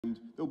And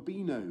there'll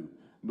be no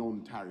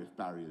non-tariff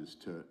barriers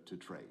to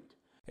trade.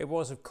 It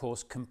was, of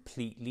course,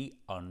 completely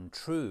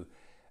untrue.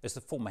 As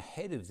the former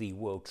head of the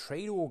World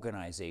Trade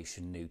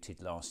Organization noted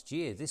last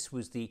year, this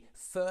was the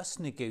first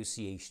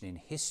negotiation in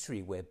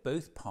history where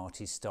both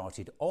parties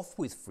started off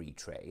with free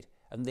trade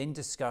and then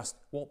discussed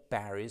what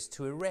barriers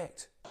to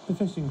erect. The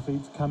fishing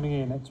fleet's coming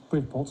in at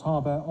Bridport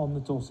Harbour on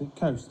the Dorset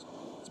coast.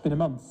 It's been a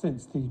month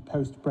since the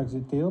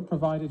post-Brexit deal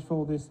provided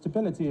for the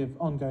stability of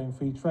ongoing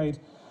free trade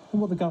and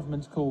what the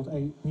government called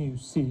a new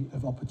sea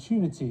of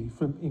opportunity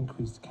from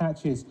increased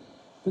catches.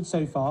 But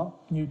so far,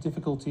 new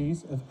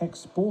difficulties of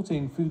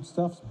exporting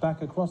foodstuffs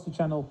back across the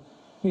channel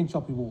mean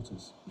choppy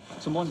waters.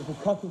 Some wonderful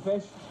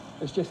cuttlefish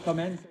has just come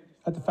in.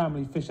 At the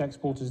family fish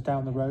exporters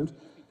down the road,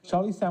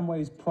 Charlie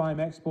Samway's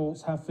prime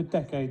exports have for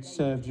decades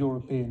served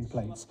European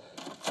plates.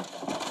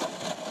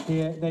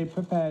 Here they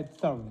prepared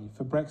thoroughly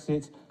for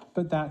Brexit,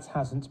 but that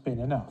hasn't been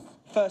enough.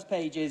 First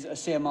page is a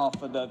CMR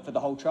for the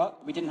whole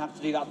truck. We didn't have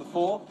to do that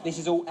before. This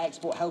is all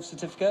export health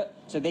certificate,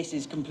 so this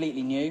is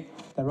completely new.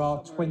 There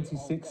are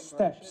 26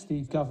 steps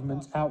the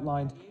government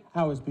outlined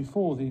hours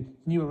before the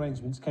new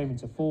arrangements came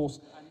into force,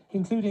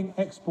 including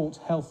export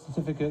health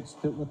certificates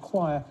that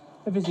require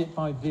a visit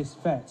by this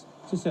vet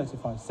to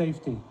certify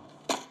safety.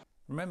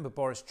 Remember,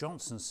 Boris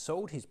Johnson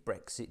sold his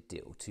Brexit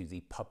deal to the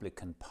public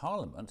and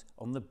Parliament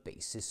on the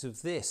basis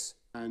of this.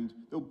 And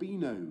there'll be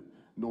no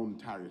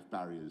non-tariff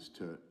barriers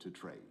to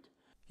trade.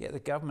 Yet the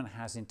government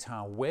has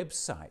entire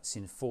websites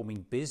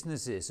informing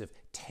businesses of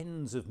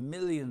tens of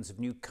millions of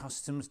new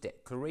customs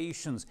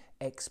declarations,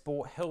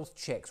 export health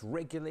checks,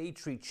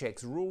 regulatory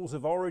checks, rules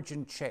of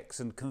origin checks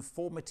and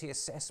conformity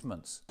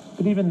assessments.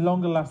 But even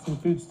longer-lasting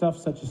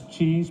foodstuffs such as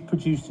cheese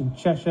produced in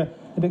Cheshire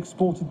and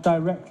exported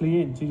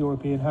directly into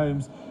European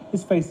homes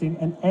is facing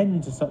an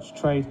end to such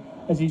trade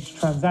as each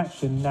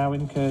transaction now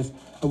incurs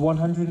a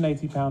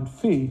 £180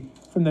 fee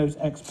from those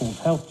export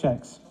health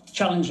checks.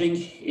 Challenging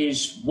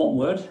is one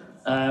word.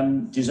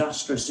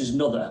 Disastrous is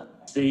another.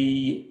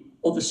 The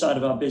other side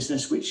of our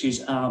business, which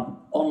is our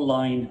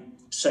online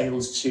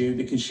sales to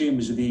the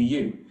consumers of the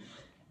EU,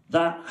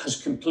 that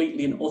has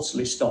completely and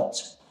utterly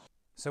stopped.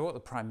 So what the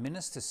Prime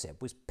Minister said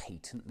was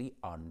patently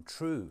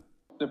untrue.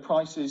 The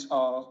prices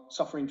are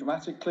suffering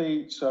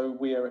dramatically, so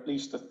we are at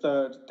least a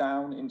third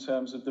down in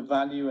terms of the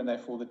value and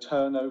therefore the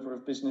turnover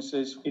of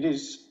businesses. It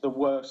is the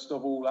worst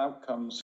of all outcomes.